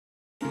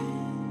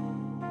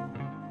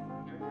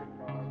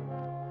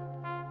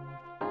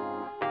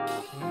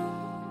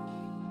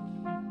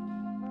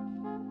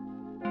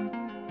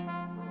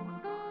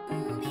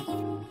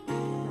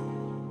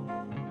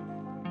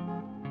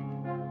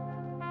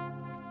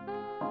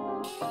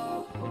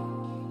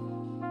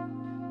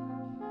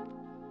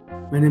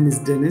My name is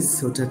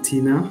Dennis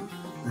Otatiina.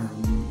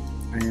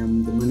 I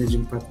am the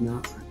Managing Partner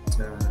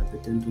at the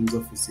Dentons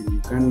office in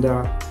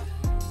Uganda.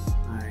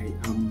 I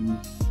am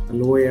a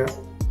lawyer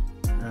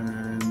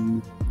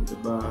with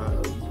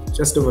about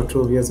just over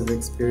 12 years of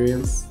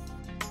experience.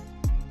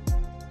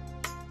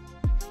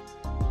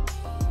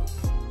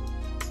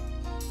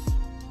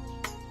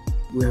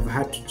 We have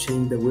had to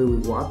change the way we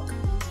work.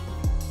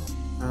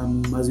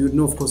 As you would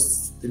know, of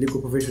course, the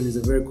legal profession is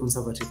a very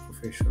conservative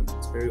profession.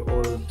 It's very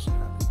old.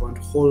 People want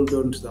to hold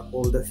on to the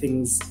older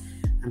things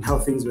and how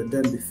things were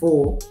done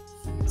before.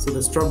 So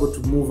the struggle to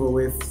move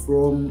away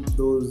from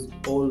those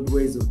old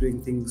ways of doing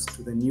things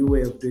to the new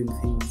way of doing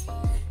things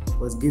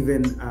was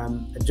given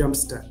a jump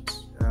start,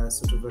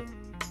 sort of a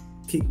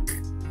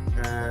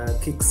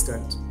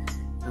kickstart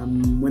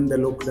when the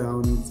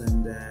lockdowns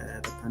and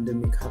the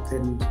pandemic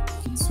happened.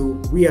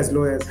 So we as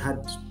lawyers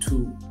had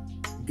to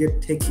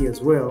get techie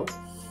as well,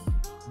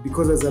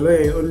 because as a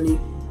lawyer, you're only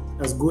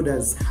as good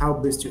as how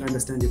best you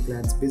understand your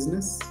client's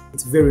business.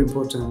 It's very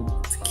important,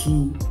 it's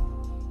key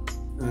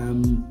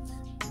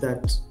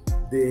that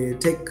the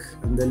tech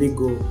and the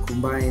legal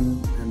combine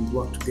and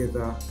work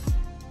together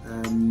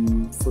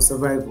for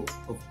survival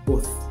of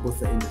both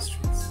the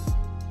industries.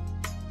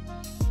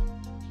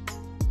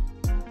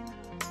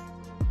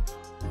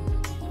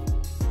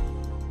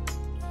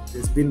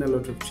 There's been a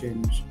lot of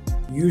change.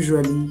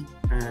 Usually,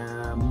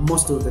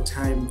 most of the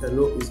time, the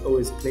law is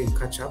always playing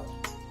catch up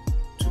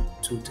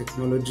to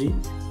technology.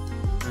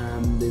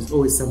 There's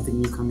always something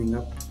new coming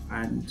up,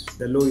 and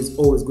the law is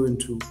always going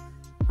to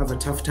have a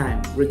tough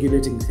time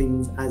regulating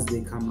things as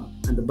they come up.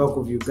 And the bulk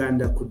of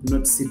Uganda could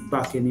not sit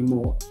back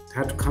anymore. It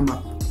had to come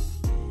up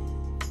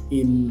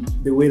in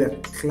the way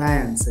that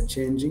clients are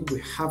changing.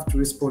 We have to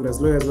respond, as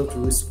lawyers, we have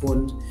to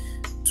respond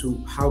to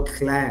how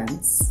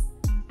clients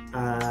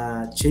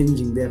are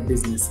changing their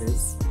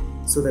businesses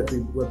so that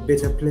we're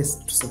better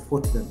placed to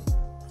support them.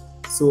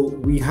 So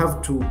we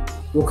have to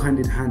work hand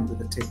in hand with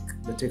the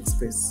tech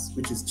space,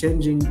 which is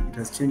changing. It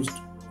has changed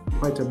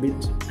quite a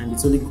bit, and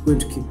it's only going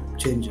to keep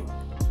changing.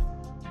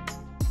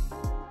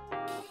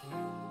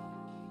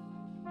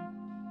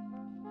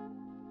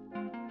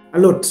 A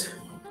lot,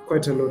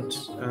 quite a lot.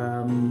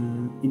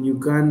 In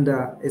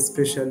Uganda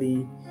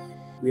especially,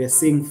 we are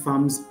seeing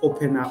firms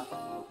open up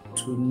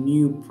to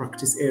new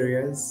practice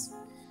areas.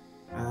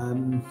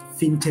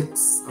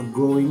 Fintechs are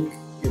growing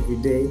every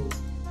day.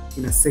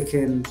 In a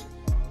second,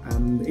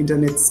 the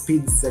internet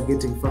speeds are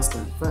getting faster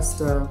and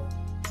faster.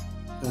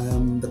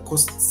 The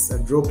costs are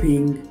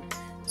dropping.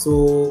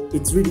 So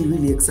it's really,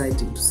 really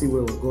exciting to see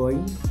where we're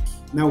going.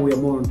 Now we are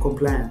more on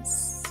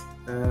compliance.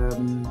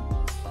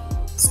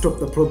 Stop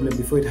the problem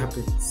before it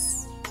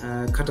happens.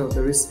 Cut out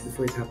the risk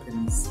before it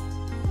happens.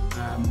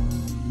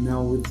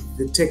 Now with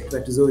the tech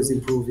that is always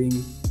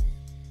improving,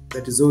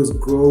 that is always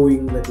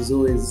growing, that is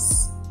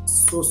always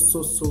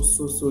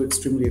so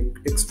extremely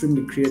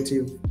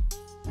creative,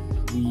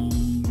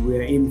 we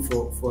are in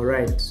for a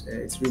ride.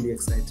 It's really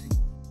exciting.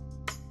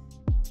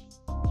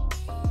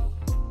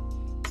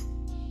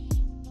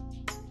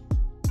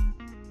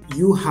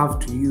 You have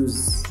to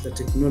use the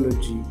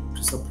technology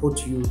to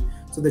support you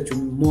so that you're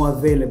more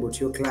available to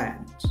your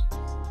client.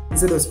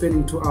 Instead of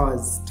spending 2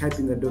 hours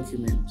typing a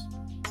document,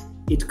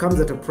 it comes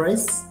at a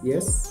price,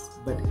 yes,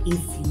 but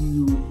if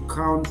you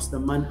count the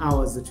man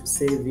hours that you're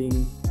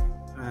saving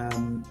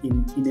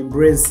in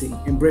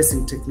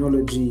embracing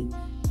technology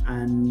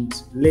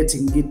and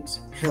letting it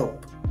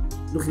help,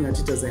 looking at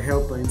it as a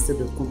helper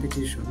instead of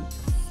competition,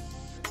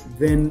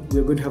 then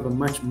we're going to have a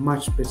much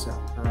better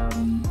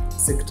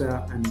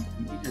sector and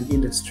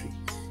industry.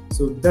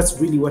 So that's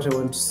really what I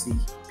want to see,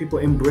 people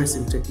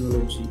embracing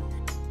technology.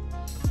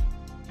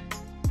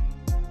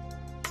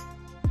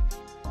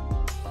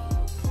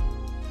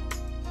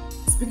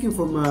 Speaking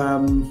from a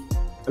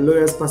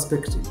lawyer's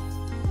perspective,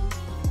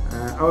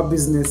 our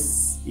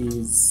business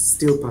is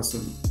still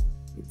personal,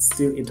 it's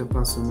still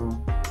interpersonal,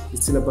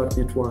 it's still about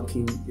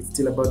networking, it's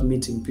still about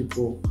meeting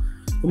people.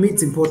 For me,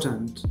 it's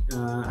important.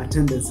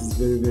 Attendance is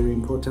very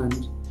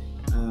important,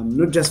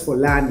 not just for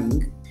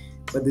learning,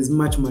 but there's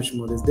much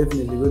more. There's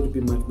definitely going to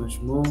be much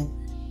more.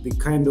 The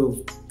kind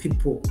of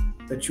people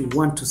that you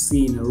want to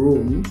see in a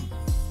room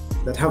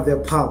that have their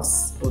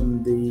pulse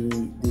on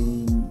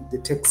the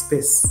tech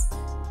space.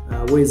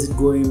 Where is it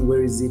going?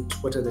 Where is it?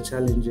 What are the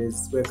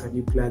challenges? Where can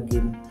you plug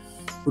in?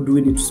 Who do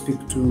we need to speak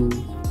to?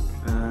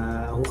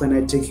 Who can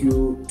I take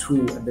you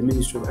to at the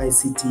Ministry of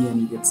ICT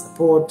and you get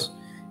support?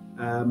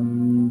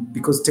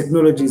 Because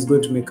technology is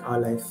going to make our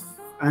life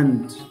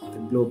and the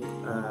globe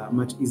a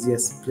much easier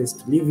place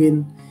to live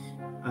in,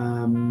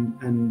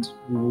 and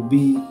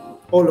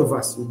all of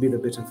us will be the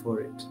better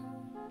for it.